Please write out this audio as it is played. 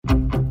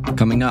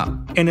Coming up.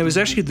 And it was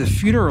actually the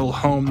funeral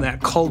home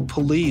that called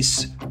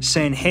police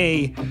saying,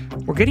 hey,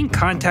 we're getting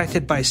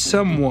contacted by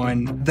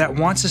someone that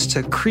wants us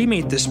to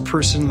cremate this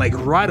person like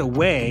right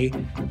away.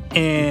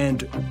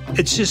 And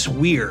it's just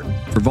weird.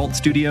 For Vault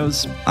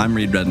Studios, I'm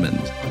Reed Redmond.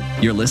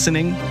 You're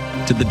listening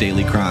to The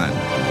Daily Crime.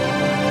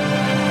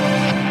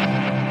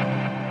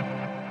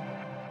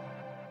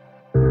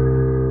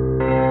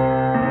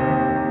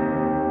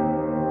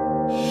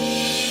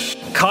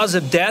 Cause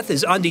of death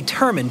is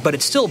undetermined, but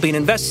it's still being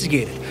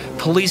investigated.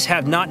 Police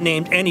have not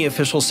named any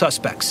official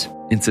suspects.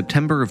 In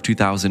September of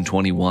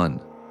 2021,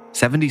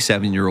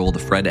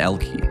 77-year-old Fred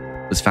Elke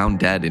was found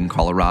dead in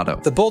Colorado.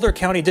 The Boulder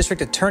County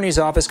District Attorney's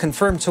Office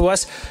confirmed to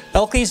us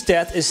Elke's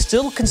death is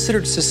still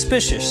considered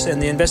suspicious,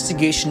 and the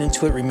investigation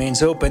into it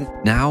remains open.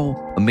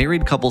 Now, a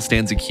married couple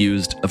stands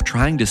accused of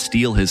trying to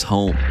steal his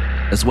home,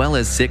 as well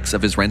as 6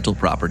 of his rental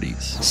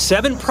properties.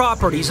 7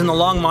 properties in the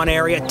Longmont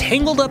area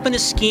tangled up in a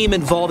scheme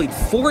involving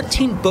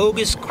 14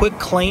 bogus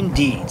quitclaim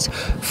deeds,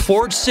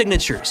 forged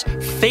signatures,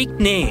 fake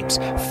names,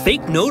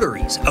 fake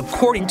notaries,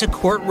 according to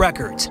court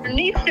records. There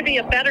needs to be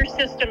a better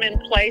system in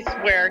place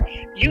where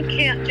you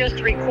can't just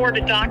record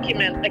a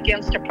document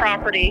against a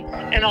property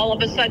and all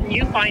of a sudden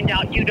you find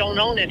out you don't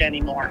own it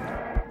anymore.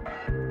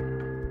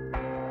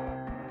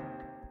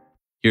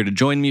 Here to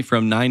join me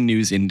from 9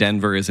 News in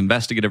Denver is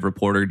investigative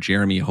reporter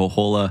Jeremy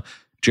Hohola.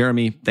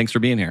 Jeremy, thanks for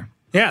being here.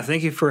 Yeah,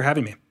 thank you for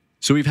having me.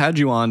 So we've had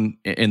you on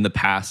in the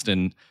past,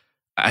 and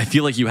I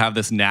feel like you have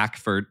this knack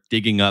for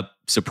digging up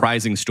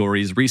surprising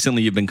stories.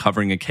 Recently, you've been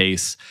covering a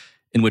case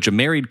in which a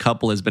married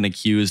couple has been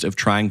accused of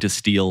trying to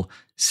steal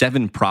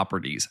 7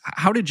 properties.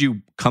 How did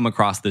you come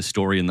across this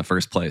story in the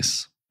first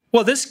place?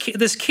 Well, this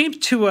came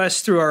to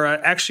us through our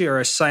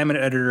assignment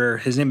editor.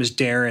 His name is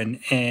Darren,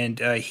 and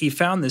he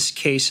found this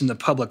case in the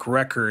public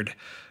record.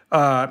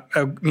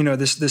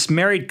 This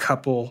married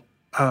couple,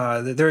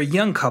 they're a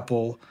young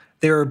couple.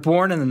 They were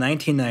born in the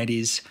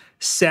 1990s,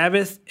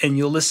 Sabbath and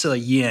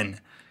Yulissa Yin,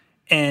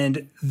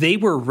 and they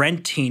were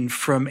renting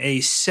from a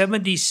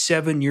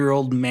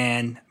 77-year-old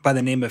man by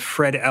the name of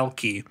Fred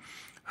Elke,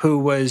 who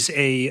was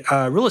a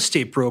real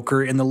estate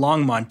broker in the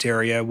Longmont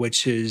area,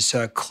 which is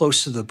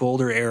close to the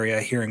Boulder area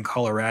here in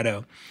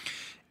Colorado.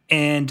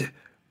 And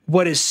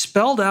what is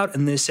spelled out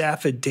in this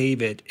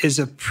affidavit is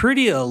a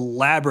pretty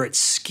elaborate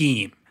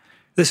scheme.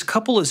 This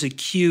couple is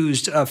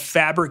accused of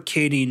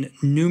fabricating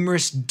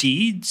numerous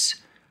deeds,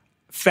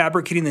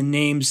 fabricating the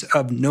names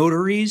of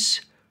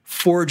notaries,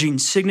 forging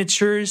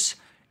signatures,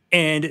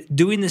 and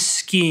doing the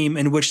scheme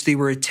in which they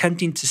were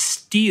attempting to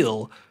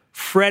steal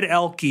Fred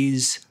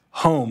Elke's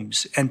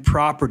homes and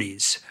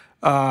properties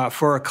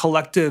for a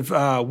collective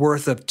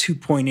worth of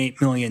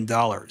 $2.8 million.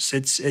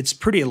 It's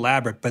pretty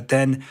elaborate, but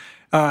then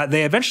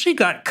they eventually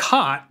got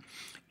caught,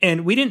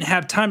 and we didn't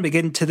have time to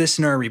get into this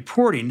in our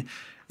reporting.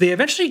 They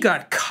eventually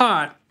got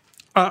caught,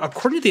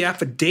 according to the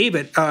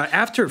affidavit,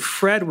 after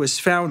Fred was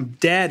found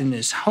dead in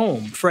his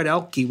home. Fred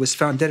Elke was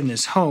found dead in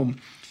his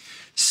home.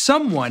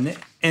 Someone,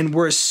 and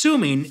we're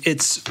assuming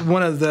it's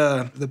one of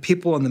the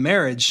people in the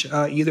marriage,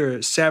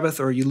 either Sabbath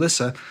or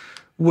Yulissa,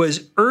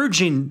 was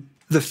urging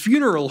the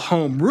funeral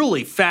home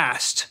really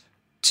fast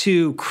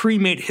to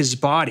cremate his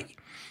body.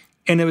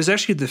 And it was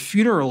actually the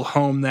funeral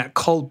home that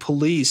called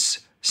police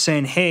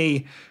saying,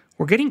 hey,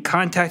 we're getting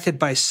contacted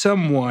by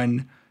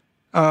someone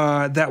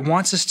that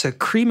wants us to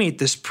cremate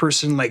this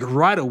person like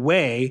right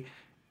away.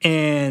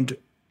 And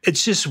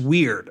it's just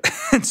weird.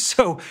 And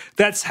so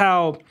that's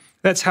how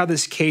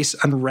this case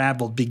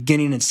unraveled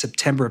beginning in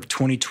September of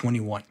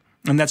 2021.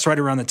 And that's right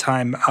around the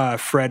time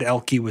Fred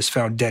Elke was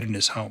found dead in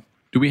his home.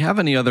 Do we have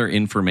any other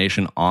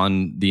information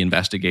on the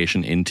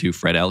investigation into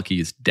Fred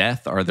Elke's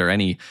death? Are there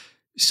any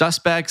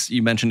suspects?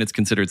 You mentioned it's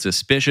considered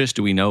suspicious.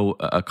 Do we know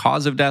a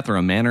cause of death or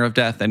a manner of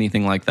death,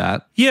 anything like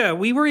that? Yeah,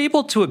 we were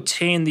able to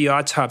obtain the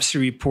autopsy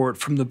report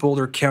from the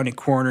Boulder County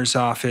Coroner's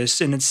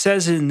Office, and it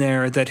says in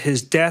there that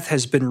his death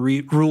has been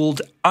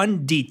ruled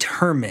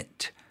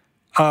undetermined,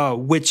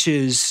 which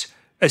is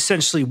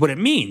essentially what it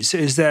means,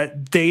 is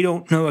that they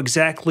don't know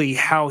exactly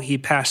how he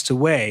passed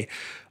away.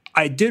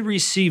 I did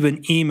receive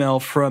an email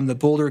from the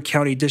Boulder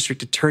County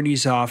District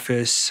Attorney's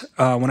Office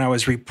when I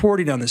was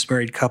reporting on this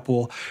married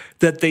couple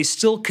that they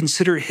still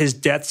consider his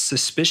death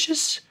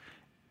suspicious,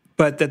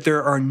 but that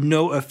there are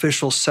no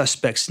official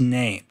suspects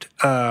named.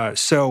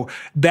 So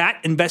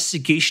that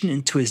investigation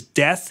into his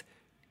death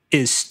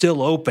is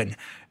still open.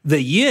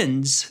 The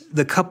Yins,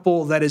 the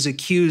couple that is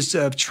accused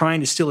of trying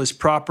to steal his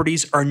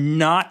properties, are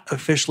not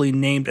officially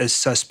named as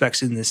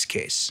suspects in this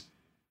case.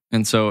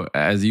 And so,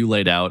 as you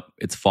laid out,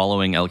 it's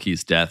following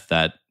Elke's death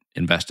that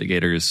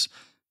investigators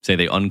say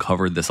they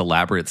uncovered this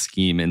elaborate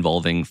scheme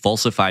involving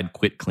falsified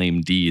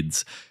quitclaim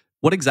deeds.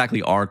 What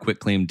exactly are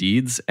quitclaim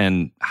deeds,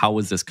 and how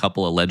was this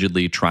couple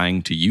allegedly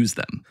trying to use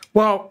them?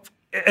 Well,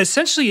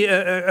 essentially,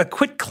 a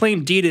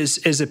quitclaim deed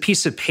is a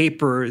piece of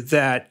paper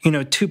that,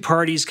 two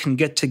parties can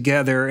get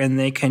together and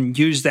they can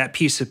use that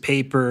piece of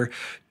paper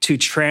to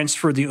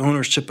transfer the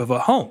ownership of a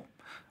home.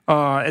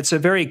 It's a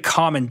very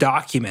common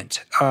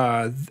document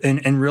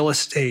in real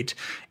estate.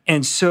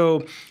 And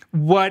so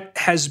what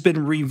has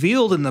been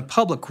revealed in the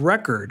public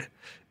record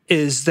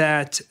is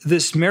that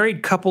this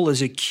married couple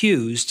is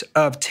accused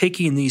of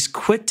taking these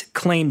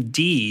quitclaim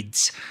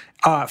deeds,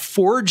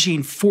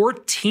 forging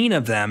 14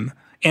 of them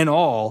in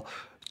all,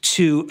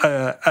 to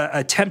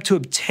attempt to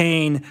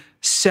obtain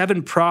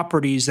 7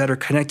 properties that are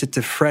connected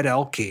to Fred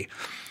Elke.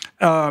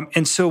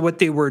 And so what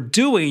they were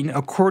doing,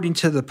 according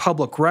to the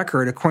public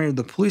record, according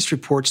to the police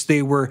reports,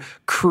 they were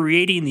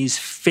creating these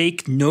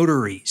fake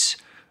notaries.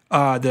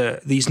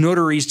 These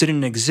notaries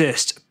didn't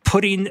exist,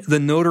 putting the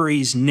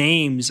notaries'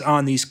 names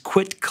on these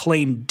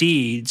quitclaim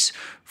deeds,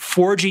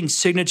 forging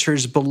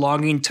signatures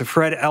belonging to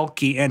Fred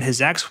Elke and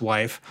his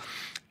ex-wife,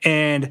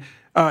 and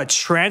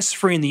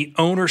transferring the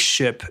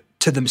ownership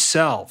to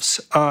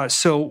themselves.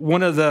 So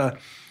one of the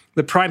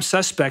prime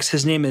suspects,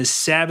 his name is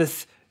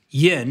Savith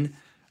Yin.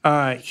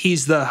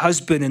 He's the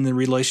husband in the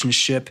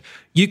relationship.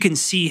 You can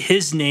see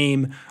his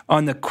name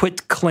on the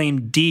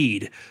quitclaim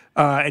deed,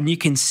 and you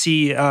can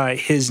see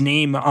his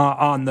name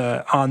on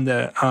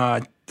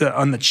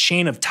the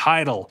chain of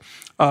title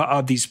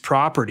of these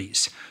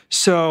properties.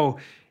 So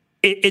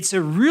it's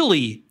a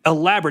really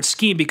elaborate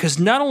scheme because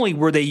not only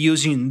were they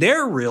using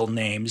their real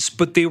names,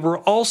 but they're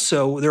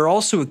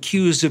also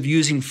accused of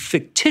using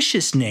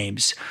fictitious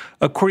names.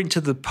 According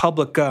to the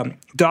public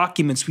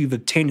documents we've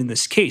obtained in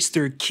this case,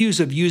 they're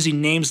accused of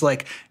using names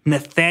like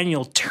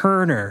Nathaniel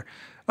Turner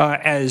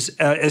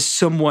as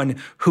someone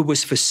who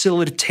was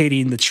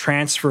facilitating the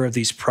transfer of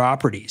these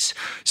properties.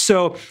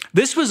 So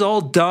this was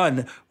all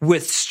done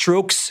with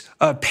strokes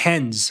of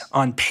pens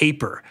on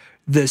paper,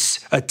 this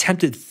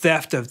attempted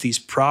theft of these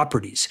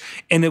properties.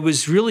 And it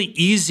was really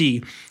easy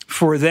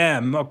for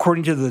them,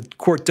 according to the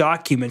court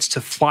documents,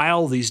 to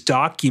file these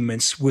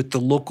documents with the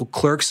local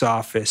clerk's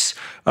office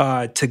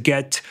to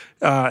get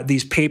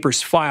these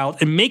papers filed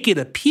and make it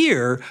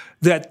appear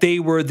that they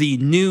were the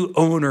new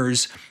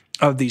owners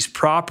of these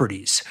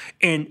properties.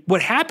 And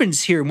what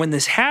happens here, when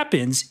this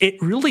happens,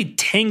 it really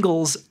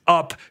tangles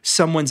up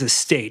someone's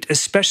estate,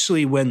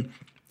 especially when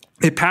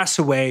they pass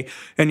away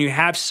and you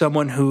have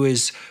someone who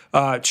is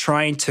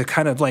trying to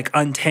kind of like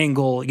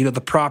untangle,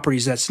 the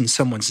properties that's in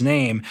someone's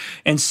name.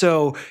 And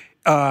so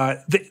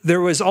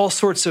there was all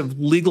sorts of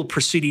legal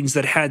proceedings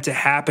that had to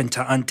happen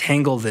to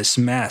untangle this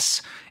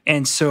mess.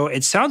 And so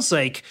it sounds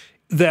like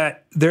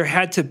that there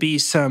had to be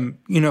some,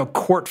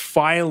 court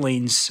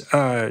filings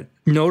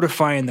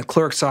notifying the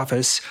clerk's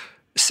office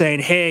saying,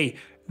 hey,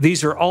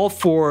 these are all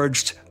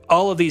forged.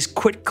 All of these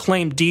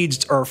quitclaim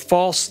deeds are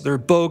false. They're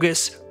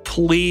bogus.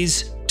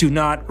 Please do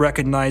not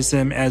recognize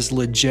them as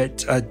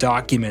legit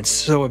documents.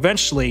 So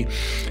eventually,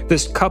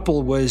 this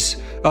couple was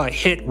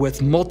hit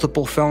with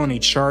multiple felony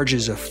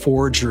charges of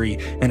forgery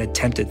and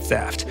attempted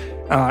theft.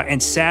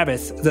 And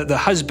Savith, the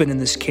husband in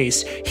this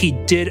case, he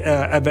did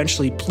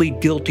eventually plead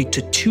guilty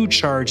to 2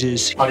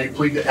 charges. How do you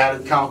plead to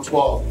added count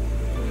 12?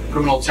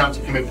 Criminal attempt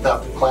to commit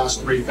theft, class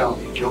 3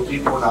 felony. Guilty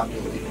or not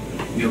guilty?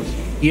 Guilty.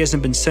 He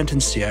hasn't been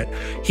sentenced yet.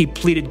 He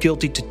pleaded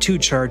guilty to 2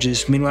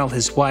 charges. Meanwhile,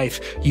 his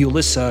wife,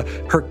 Ulissa,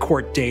 her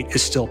court date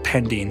is still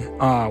pending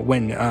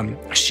when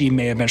she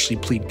may eventually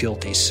plead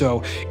guilty.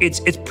 So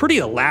it's pretty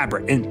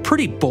elaborate and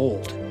pretty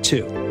bold,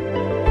 too.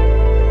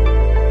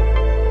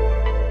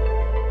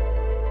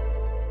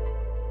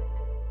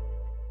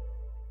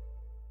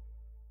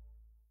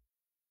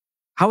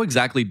 How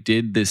exactly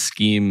did this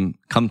scheme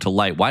come to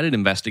light? Why did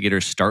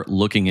investigators start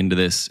looking into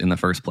this in the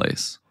first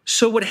place?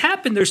 So what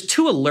happened, there's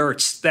 2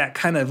 alerts that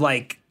kind of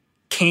like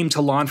came to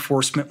law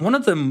enforcement. One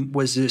of them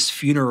was this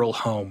funeral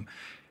home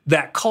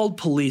that called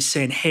police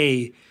saying,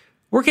 hey,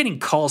 we're getting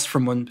calls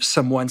from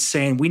someone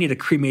saying we need to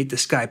cremate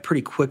this guy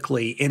pretty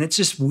quickly, and it's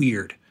just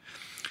weird.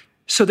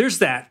 So there's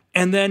that.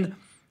 And then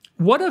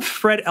one of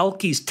Fred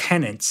Elke's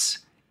tenants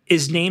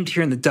is named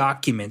here in the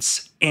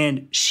documents,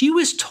 and she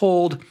was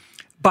told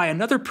by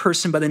another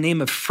person by the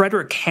name of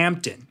Frederick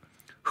Hampton,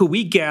 who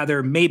we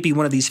gather may be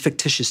one of these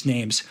fictitious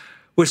names,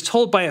 was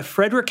told by a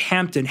Frederick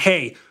Hampton,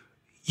 hey,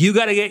 you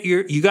got to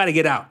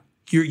get out.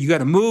 You got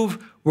to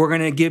move. We're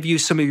going to give you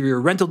some of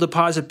your rental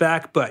deposit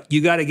back, but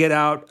you got to get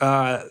out.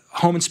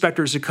 Home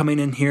inspectors are coming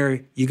in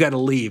here. You got to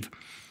leave.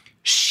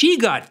 She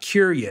got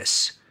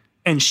curious,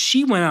 and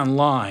she went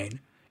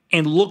online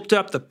and looked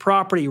up the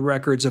property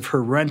records of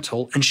her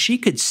rental, and she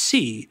could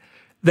see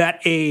that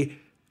a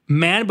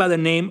man by the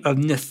name of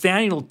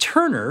Nathaniel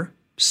Turner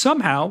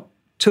somehow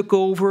took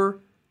over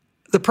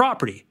the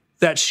property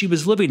that she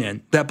was living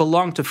in that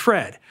belonged to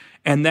Fred.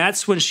 And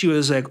that's when she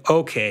was like,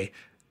 okay,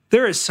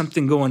 there is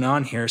something going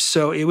on here.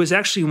 So it was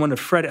actually one of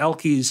Fred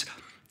Elke's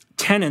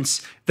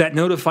tenants that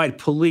notified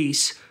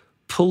police.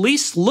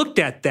 Police looked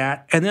at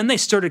that, and then they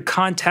started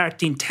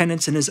contacting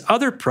tenants in his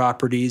other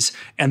properties,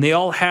 and they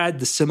all had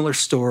the similar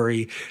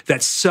story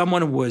that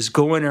someone was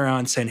going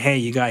around saying, hey,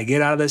 you got to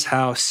get out of this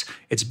house.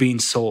 It's being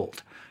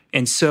sold.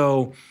 And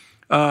so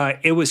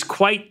it was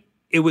quite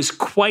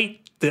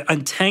the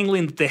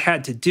untangling that they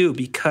had to do,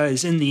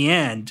 because in the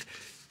end,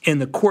 in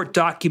the court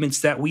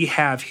documents that we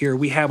have here,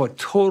 we have a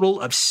total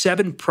of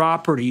 7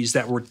 properties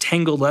that were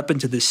tangled up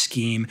into this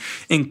scheme,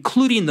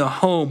 including the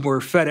home where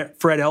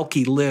Fred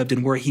Elke lived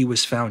and where he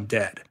was found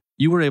dead.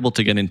 you were able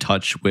to get in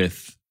touch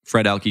with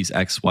Fred Elke's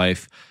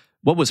ex-wife.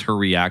 What was her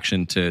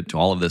reaction to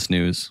all of this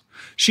news?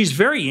 She's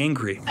very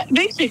angry. It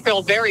makes me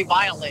feel very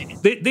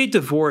violated. They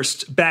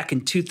divorced back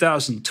in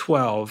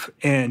 2012,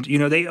 and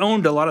they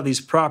owned a lot of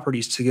these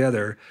properties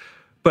together,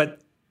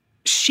 but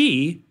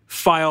she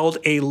filed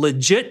a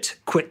legit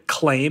quit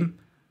claim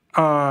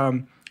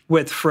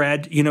with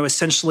Fred,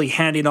 essentially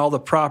handing all the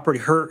property,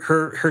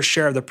 her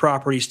share of the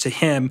properties to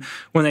him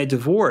when they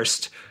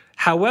divorced.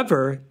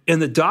 However, in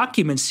the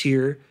documents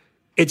here,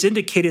 it's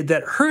indicated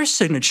that her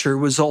signature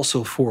was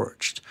also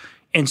forged.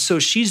 And so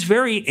she's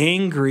very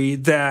angry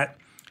that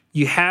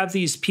you have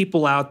these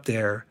people out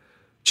there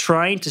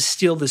trying to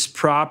steal this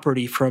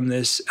property from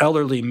this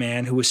elderly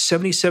man who was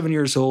 77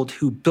 years old,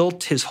 who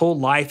built his whole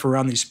life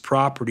around these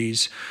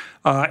properties,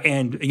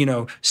 and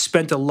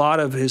spent a lot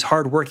of his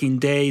hardworking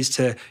days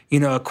to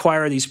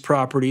acquire these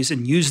properties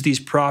and use these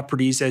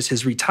properties as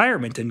his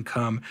retirement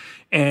income.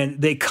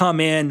 And they come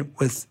in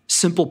with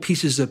simple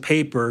pieces of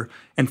paper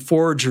and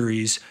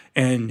forgeries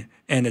and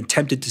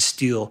attempted to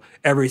steal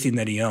everything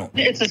that he owned.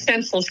 It's a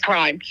senseless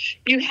crime.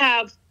 You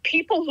have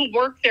people who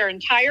work their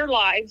entire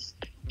lives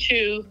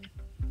to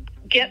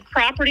get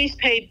properties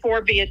paid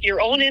for, be it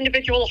your own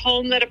individual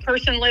home that a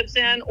person lives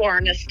in, or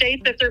an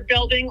estate that they're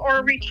building, or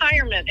a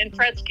retirement. In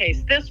Fred's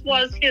case, this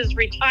was his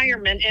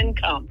retirement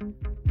income.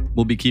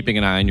 We'll be keeping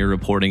an eye on your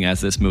reporting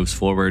as this moves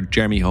forward.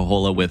 Jeremy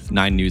Hohola with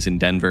 9 News in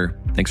Denver.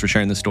 Thanks for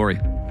sharing the story.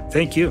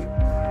 Thank you.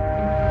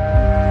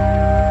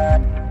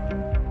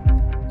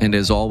 And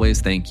as always,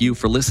 thank you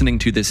for listening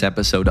to this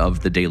episode of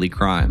The Daily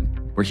Crime.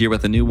 We're here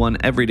with a new one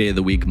every day of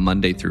the week,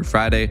 Monday through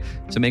Friday,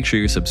 so make sure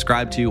you're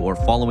subscribed to or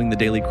following The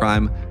Daily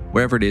Crime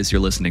wherever it is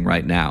you're listening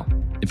right now.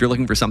 If you're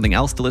looking for something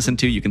else to listen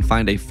to, you can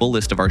find a full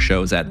list of our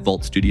shows at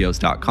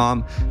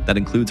vaultstudios.com. That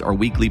includes our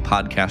weekly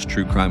podcast,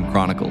 True Crime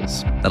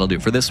Chronicles. That'll do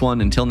it for this one.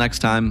 Until next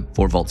time,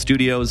 for Vault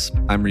Studios,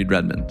 I'm Reed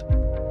Redmond.